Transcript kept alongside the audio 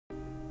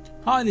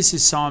Hi, this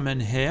is Simon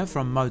here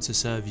from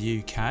Motorserve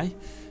UK.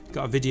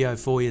 Got a video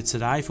for you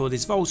today for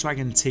this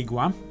Volkswagen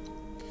Tiguan.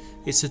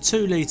 It's a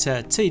 2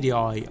 litre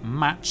TDI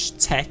match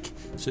tech,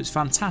 so it's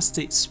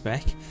fantastic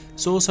spec.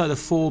 It's also the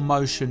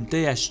 4Motion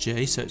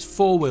DSG, so it's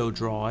 4-wheel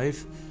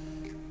drive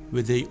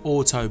with the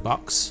auto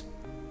box,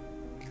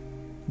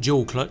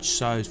 dual clutch,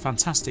 so it's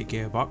fantastic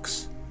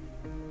gearbox.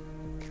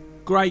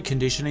 Great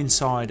condition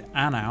inside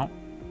and out,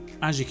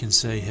 as you can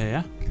see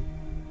here.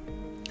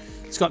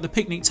 It's got the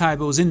picnic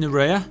tables in the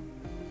rear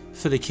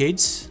for the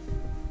kids.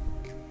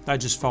 They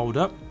just fold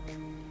up.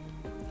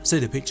 See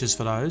the pictures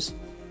for those.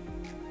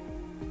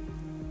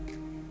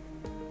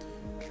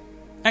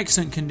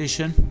 Excellent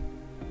condition.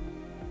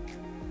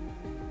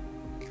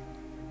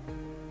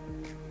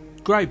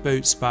 Great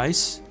boot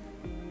space.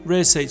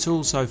 Rear seats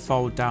also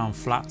fold down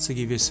flat to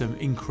give you some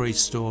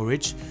increased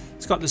storage.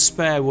 It's got the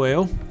spare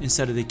wheel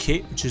instead of the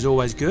kit, which is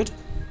always good.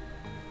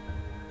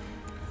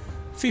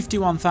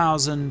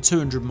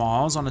 51,200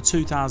 miles on a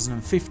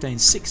 2015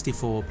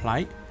 64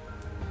 plate.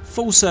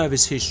 Full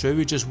service history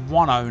with just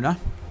one owner.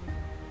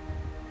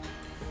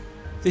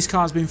 This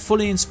car has been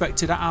fully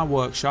inspected at our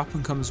workshop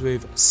and comes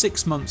with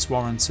 6 months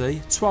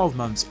warranty, 12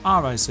 months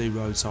RAC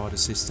roadside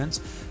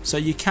assistance, so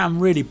you can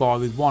really buy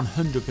with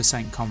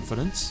 100%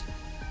 confidence.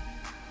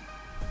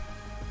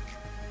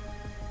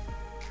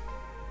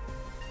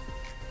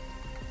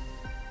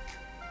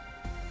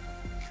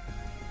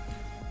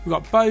 We've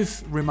got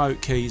both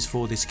remote keys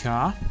for this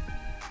car.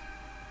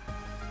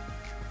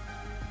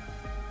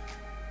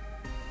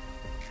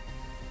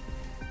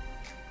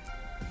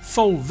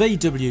 Full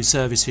VW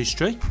service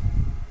history.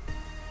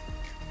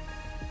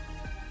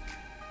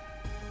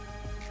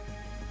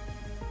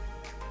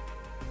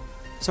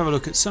 Let's have a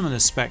look at some of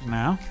the spec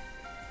now.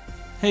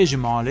 Here's your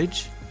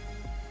mileage,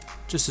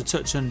 just a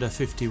touch under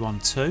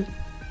 51.2.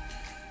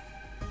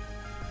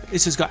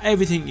 This has got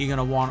everything you're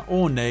going to want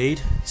or need.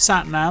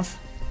 Sat nav,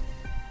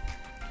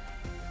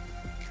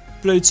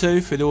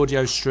 Bluetooth with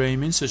audio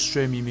streaming, so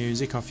stream your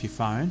music off your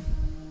phone.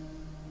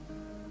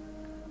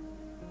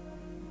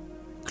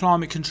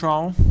 Climate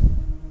control.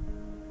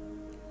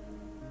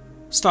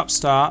 Stop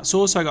start. It's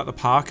also got the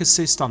park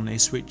assist on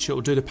this, which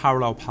will do the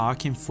parallel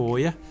parking for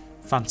you.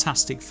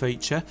 Fantastic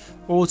feature.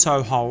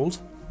 Auto hold.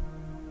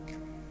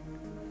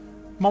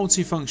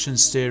 Multifunction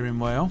steering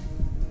wheel,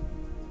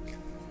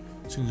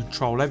 so you can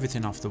control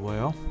everything off the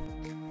wheel.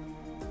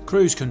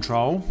 Cruise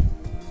control.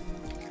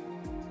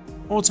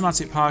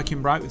 Automatic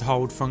parking brake with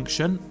hold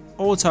function.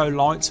 Auto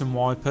lights and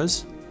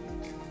wipers.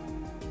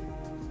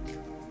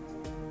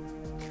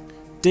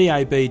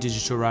 DAB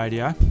digital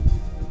radio.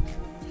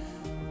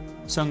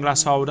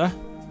 Sunglass holder,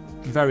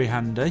 very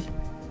handy.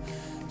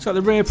 It's got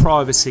the rear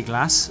privacy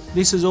glass.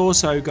 This has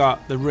also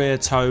got the rear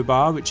tow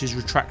bar, which is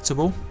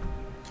retractable,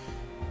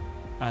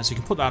 so you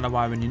can put that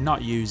away when you're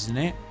not using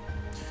it.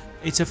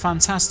 It's a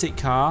fantastic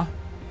car,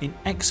 in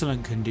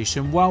excellent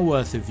condition, well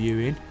worth a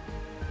viewing.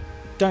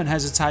 Don't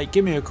hesitate,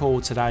 give me a call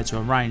today to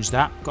arrange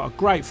that. Got a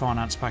great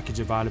finance package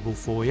available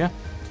for you.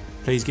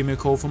 Please give me a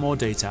call for more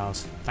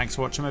details. Thanks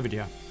for watching my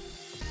video.